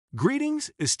Greetings,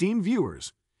 esteemed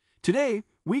viewers. Today,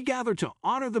 we gather to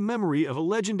honor the memory of a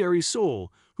legendary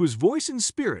soul whose voice and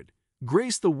spirit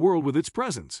graced the world with its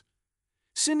presence.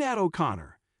 Sinéad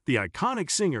O'Connor, the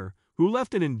iconic singer who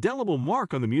left an indelible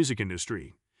mark on the music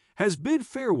industry, has bid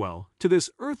farewell to this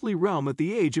earthly realm at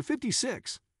the age of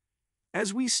 56.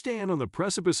 As we stand on the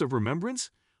precipice of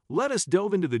remembrance, let us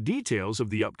delve into the details of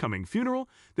the upcoming funeral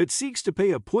that seeks to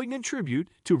pay a poignant tribute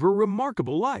to her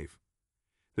remarkable life.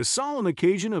 The solemn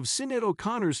occasion of Sinéad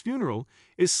O'Connor's funeral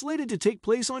is slated to take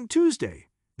place on Tuesday,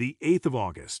 the 8th of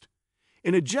August.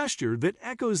 In a gesture that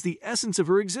echoes the essence of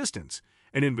her existence,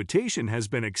 an invitation has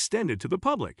been extended to the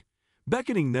public,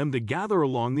 beckoning them to gather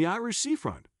along the Irish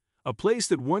seafront, a place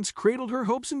that once cradled her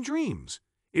hopes and dreams.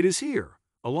 It is here,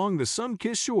 along the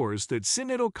sun-kissed shores that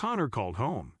Sinéad O'Connor called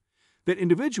home, that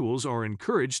individuals are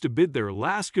encouraged to bid their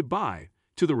last goodbye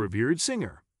to the revered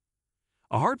singer.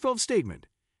 A heartfelt statement,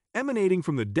 emanating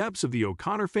from the depths of the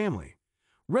O'Connor family,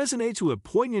 resonates with a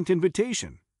poignant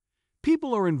invitation.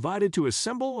 People are invited to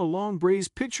assemble along Bray's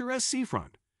picturesque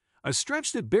seafront, a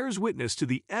stretch that bears witness to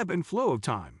the ebb and flow of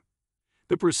time.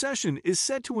 The procession is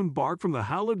set to embark from the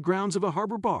hallowed grounds of a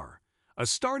harbor bar, a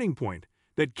starting point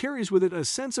that carries with it a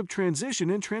sense of transition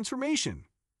and transformation.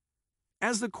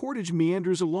 As the cortege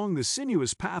meanders along the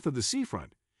sinuous path of the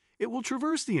seafront, it will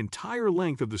traverse the entire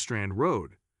length of the Strand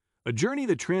Road, a journey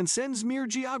that transcends mere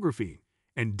geography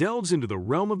and delves into the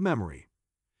realm of memory.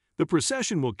 The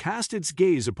procession will cast its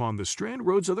gaze upon the Strand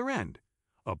Road's other end,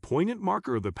 a poignant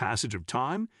marker of the passage of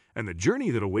time and the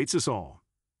journey that awaits us all.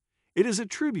 It is a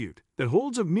tribute that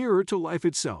holds a mirror to life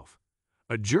itself,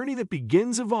 a journey that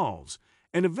begins, evolves,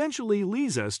 and eventually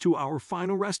leads us to our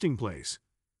final resting place.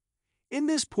 In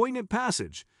this poignant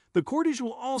passage, the cortege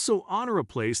will also honor a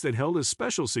place that held a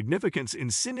special significance in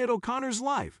Sinéad O'Connor's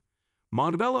life,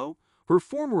 Montebello, her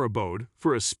former abode,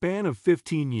 for a span of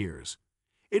 15 years.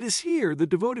 It is here that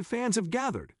devoted fans have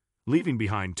gathered, leaving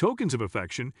behind tokens of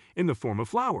affection in the form of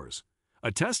flowers,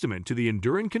 a testament to the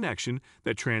enduring connection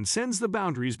that transcends the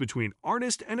boundaries between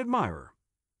artist and admirer.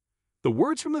 The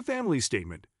words from the family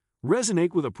statement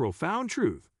resonate with a profound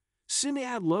truth.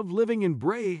 Sinéad loved living in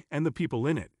Bray and the people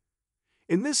in it.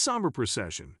 In this somber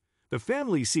procession, the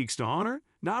family seeks to honor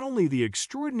not only the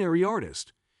extraordinary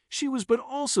artist she was, but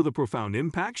also the profound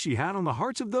impact she had on the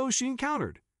hearts of those she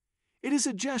encountered. It is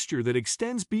a gesture that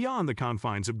extends beyond the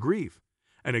confines of grief,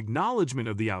 an acknowledgement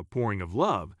of the outpouring of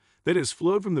love that has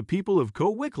flowed from the people of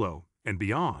Co-Wicklow and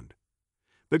beyond.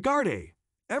 The Gardaí,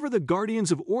 ever the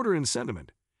guardians of order and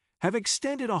sentiment, have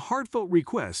extended a heartfelt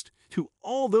request to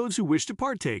all those who wish to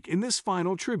partake in this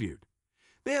final tribute.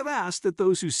 They have asked that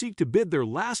those who seek to bid their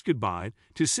last goodbye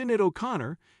to Sinéad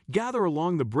O'Connor gather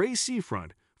along the Bray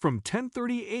seafront from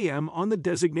 10:30 a.m. on the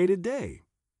designated day.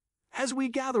 As we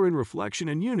gather in reflection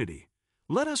and unity,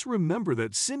 let us remember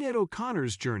that Sinéad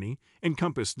O'Connor's journey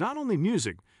encompassed not only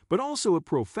music, but also a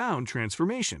profound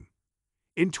transformation.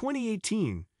 In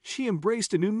 2018, she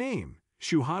embraced a new name,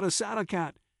 Shuhada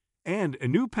Sadaqat, and a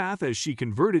new path as she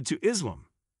converted to Islam.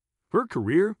 Her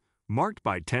career, marked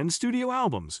by 10 studio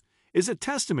albums, is a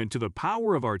testament to the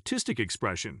power of artistic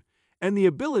expression and the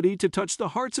ability to touch the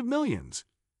hearts of millions.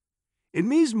 In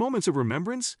these moments of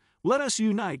remembrance, let us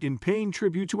unite in paying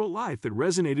tribute to a life that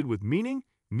resonated with meaning,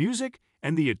 music,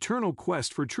 and the eternal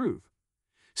quest for truth.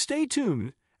 Stay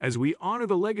tuned as we honor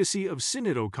the legacy of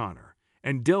Sinéad O'Connor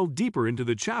and delve deeper into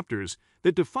the chapters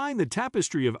that define the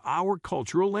tapestry of our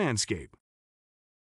cultural landscape.